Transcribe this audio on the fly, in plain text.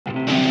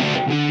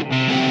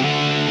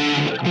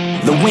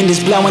The wind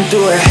is blowing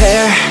through her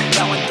hair.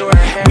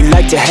 We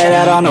like to head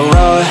out on the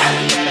road,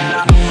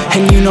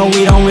 and you know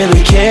we don't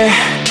really care,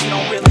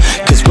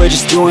 cause we're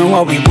just doing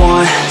what we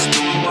want.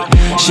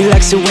 She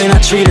likes it when I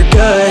treat her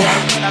good.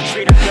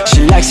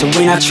 She likes it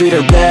when I treat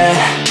her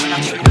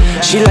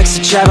bad. She likes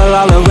to travel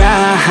all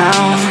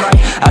around.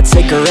 I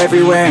take her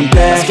everywhere and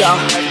back.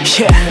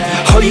 Yeah,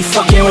 oh, you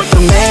fucking with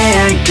the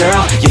man,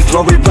 girl. You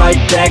throw it right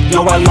back,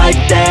 no I like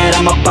that.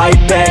 I'ma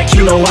bite back,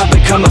 you know I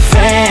become a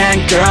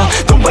fan, girl.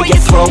 The way you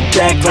throw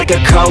back like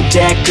a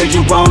Kodak, girl,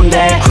 you own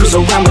that. Cruise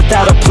around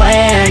without a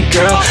plan,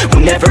 girl.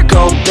 We'll never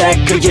go back,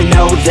 girl, you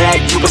know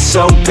that. You were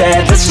so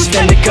bad, let's just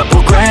spend a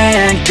couple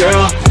grand,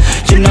 girl.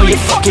 You know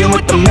you're fucking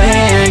with the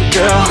man,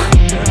 girl.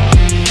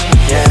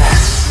 Yeah.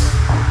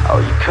 Oh,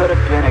 you could've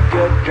been a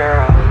good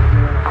girl,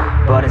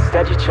 but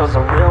instead you chose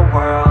a real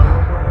world.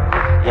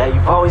 Yeah,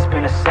 you've always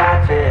been a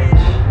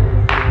savage.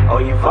 Oh,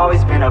 you've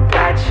always been a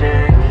bad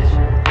chick.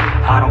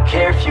 I don't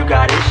care if you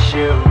got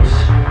issues.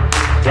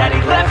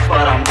 Daddy left,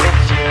 but I'm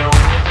with you.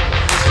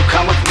 So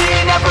come with me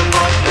and never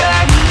look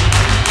back.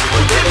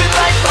 We're living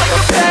life like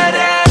a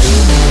badass.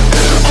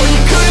 Oh,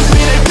 you could've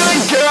been a good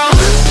girl,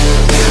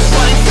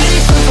 but instead you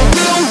chose a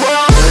real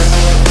world.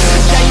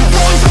 Yeah, you've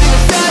always been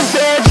a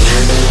savage.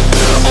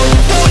 Oh,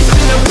 you've always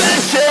been a bad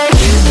chick.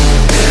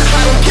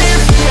 I don't care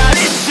if you got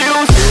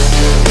issues.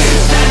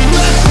 Daddy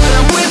left, but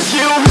I'm with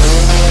you.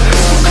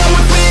 So come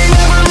with me and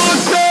never look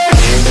back.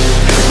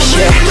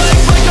 Yeah.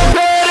 Life like a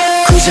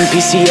badass. Cruising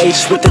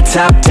PCH with the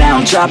top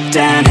down, drop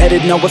down,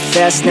 headed nowhere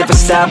fast, never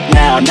stop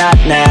now, not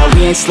now.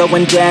 We ain't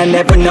slowing down,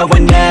 never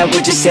knowing that.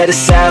 We're just headed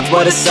south,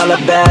 what it's all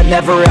about,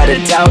 never out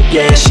of doubt,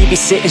 yeah. She be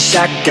sitting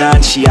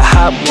shotgun, she a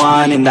hot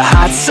one, in the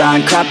hot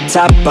sun, crop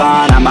top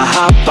on, I'ma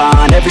hop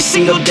on, every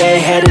single day,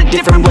 head a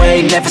different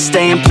way, never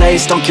stay in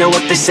place, don't care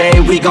what they say,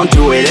 we gon'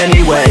 do it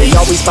anyway.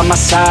 Always by my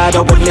side,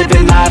 oh we're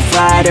living life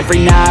right, every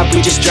night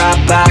we just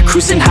drive by,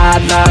 cruising high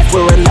life,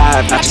 we're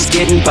alive, not just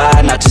getting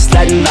by, not just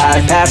letting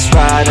life pass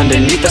right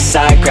underneath the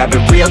side, grab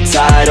it real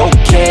tight,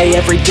 okay,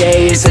 every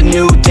day is a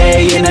new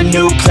day, in a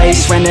new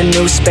place, rent a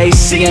new space,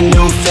 see a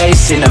new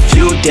face, in a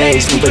few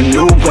days, move a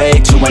new way,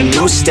 to a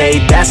new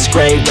state, that's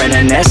great, rent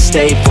an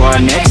estate for our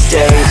next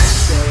day.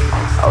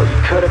 Oh, you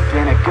could've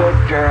been a good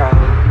girl,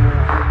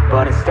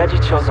 but instead you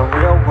chose a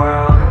real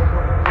world.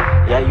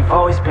 Yeah, you've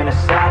always been a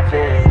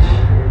savage.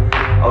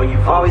 Oh,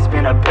 you've always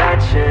been a bad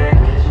chick.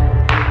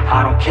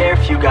 I don't care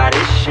if you got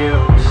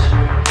issues.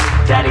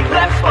 Daddy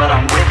left, but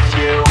I'm with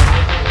you.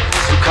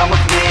 So come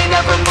with me